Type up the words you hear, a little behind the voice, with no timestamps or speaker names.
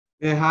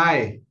Hey,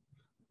 hi.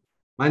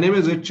 My name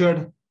is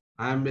Richard.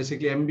 I'm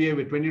basically MBA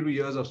with 22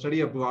 years of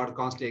study abroad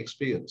constantly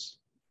experience.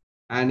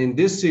 And in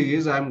this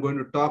series, I'm going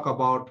to talk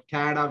about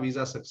Canada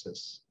visa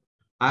success.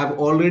 I've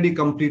already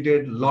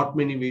completed lot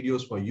many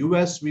videos for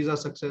US visa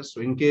success.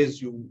 So in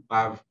case you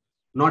have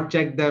not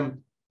checked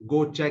them,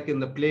 go check in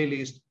the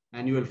playlist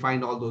and you will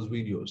find all those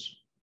videos.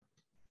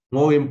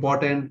 More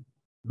important,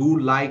 do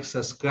like,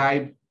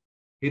 subscribe,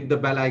 hit the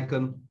bell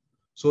icon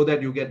so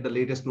that you get the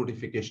latest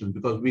notification,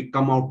 because we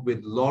come out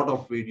with a lot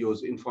of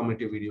videos,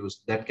 informative videos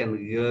that can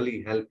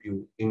really help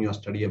you in your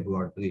study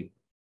abroad dream.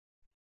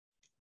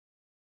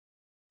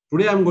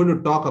 Today, I'm going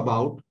to talk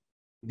about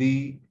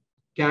the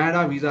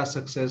Canada visa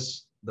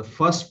success, the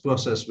first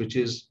process, which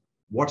is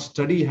what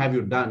study have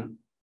you done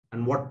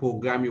and what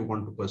program you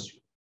want to pursue.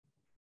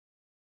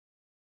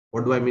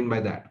 What do I mean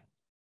by that?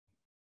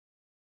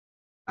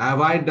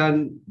 Have I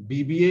done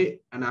BBA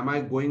and am I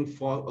going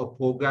for a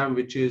program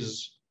which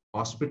is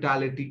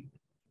hospitality?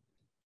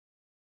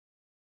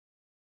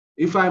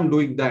 If I'm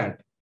doing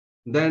that,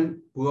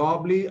 then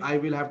probably I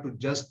will have to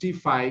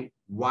justify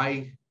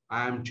why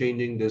I am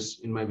changing this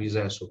in my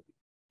visa SOP.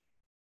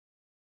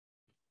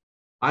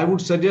 I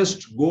would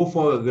suggest go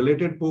for a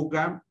related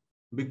program,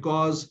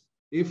 because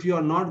if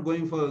you're not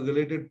going for a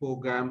related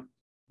program,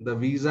 the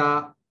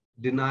visa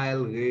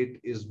denial rate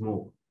is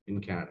more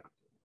in Canada.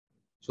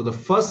 So the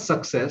first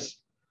success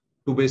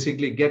to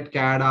basically get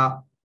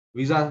Canada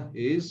visa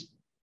is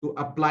to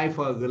apply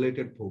for a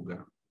related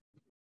program.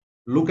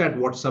 Look at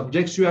what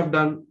subjects you have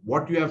done,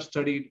 what you have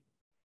studied,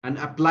 and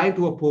apply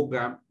to a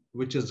program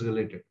which is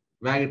related,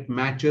 where it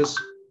matches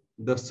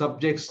the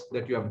subjects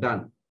that you have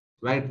done,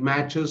 where it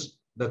matches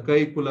the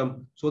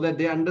curriculum, so that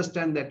they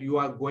understand that you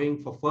are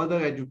going for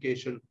further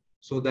education,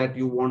 so that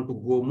you want to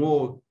go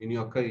more in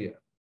your career.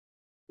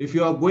 If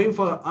you are going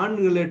for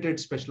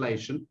unrelated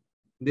specialization,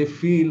 they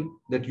feel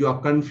that you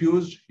are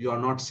confused, you are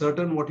not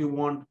certain what you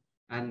want,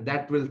 and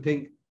that will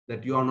think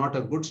that you are not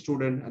a good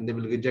student and they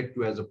will reject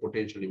you as a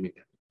potential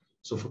immigrant.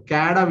 So for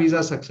Canada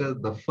visa success,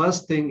 the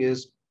first thing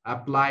is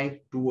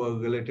apply to a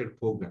related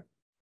program.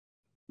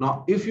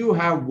 Now, if you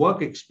have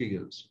work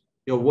experience,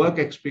 your work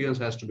experience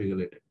has to be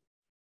related.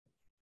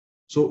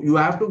 So you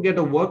have to get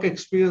a work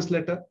experience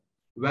letter,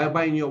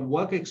 whereby in your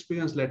work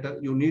experience letter,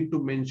 you need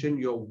to mention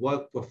your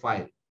work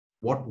profile,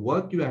 what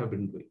work you have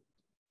been doing,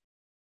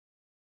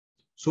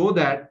 so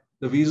that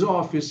the visa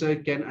officer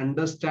can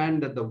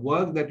understand that the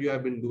work that you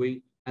have been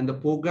doing and the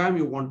program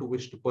you want to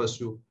wish to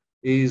pursue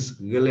is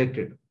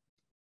related.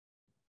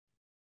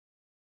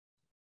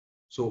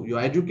 So your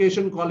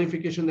education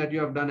qualification that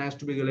you have done has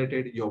to be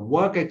related, your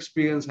work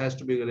experience has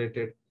to be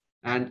related.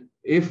 And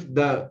if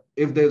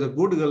there's a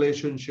good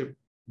relationship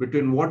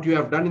between what you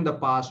have done in the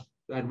past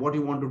and what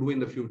you want to do in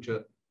the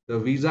future, the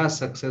visa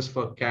success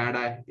for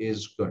Canada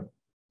is good.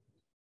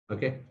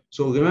 Okay.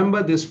 So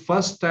remember, this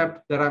first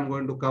step that I'm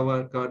going to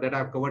cover that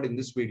I've covered in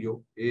this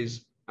video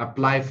is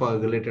apply for a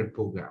related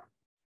program.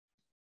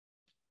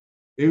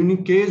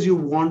 In case you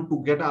want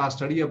to get our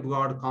study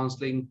abroad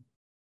counseling,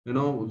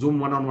 Zoom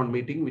one-on-one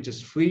meeting, which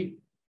is free,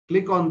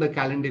 click on the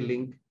calendar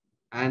link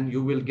and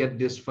you will get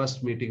this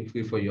first meeting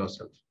free for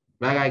yourself,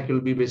 where I will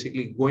be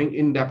basically going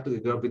in depth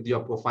with your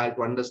profile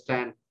to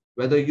understand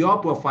whether your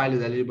profile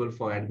is eligible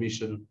for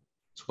admission,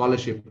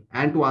 scholarship,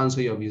 and to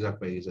answer your visa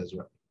queries as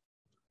well.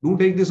 Do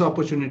take this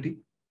opportunity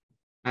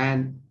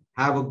and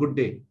have a good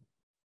day.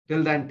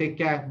 Till then, take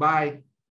care. Bye.